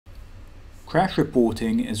Crash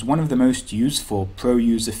reporting is one of the most useful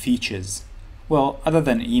pro-user features, well, other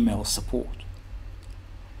than email support.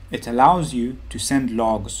 It allows you to send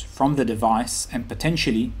logs from the device and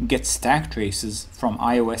potentially get stack traces from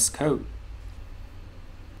iOS code.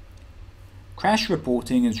 Crash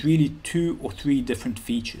reporting is really 2 or 3 different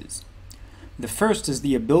features. The first is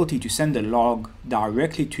the ability to send a log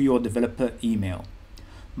directly to your developer email.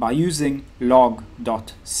 By using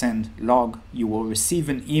log.sendLog, you will receive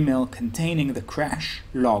an email containing the crash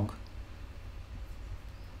log.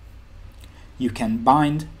 You can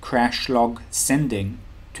bind crash log sending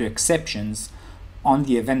to exceptions on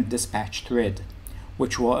the event dispatch thread,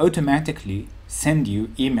 which will automatically send you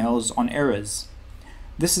emails on errors.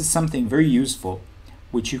 This is something very useful,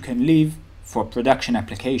 which you can leave for production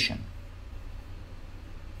application.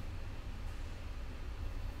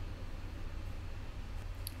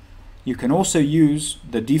 You can also use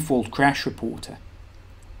the default crash reporter,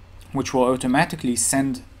 which will automatically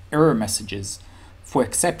send error messages for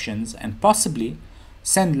exceptions and possibly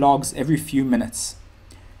send logs every few minutes.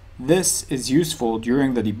 This is useful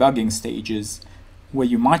during the debugging stages where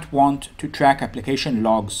you might want to track application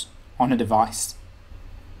logs on a device.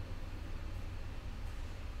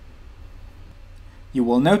 You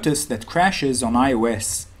will notice that crashes on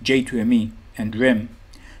iOS, J2ME, and RIM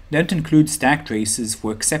don't include stack traces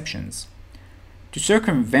for exceptions. To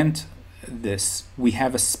circumvent this, we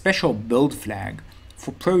have a special build flag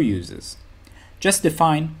for pro users. Just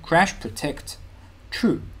define crash protect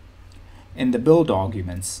true in the build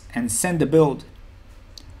arguments and send a build.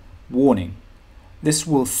 Warning: this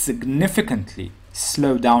will significantly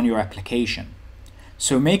slow down your application,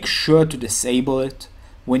 so make sure to disable it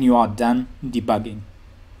when you are done debugging.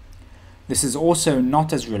 This is also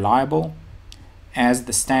not as reliable as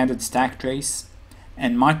the standard stack trace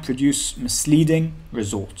and might produce misleading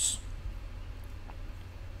results.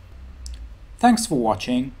 Thanks for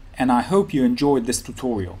watching, and I hope you enjoyed this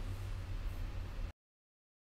tutorial.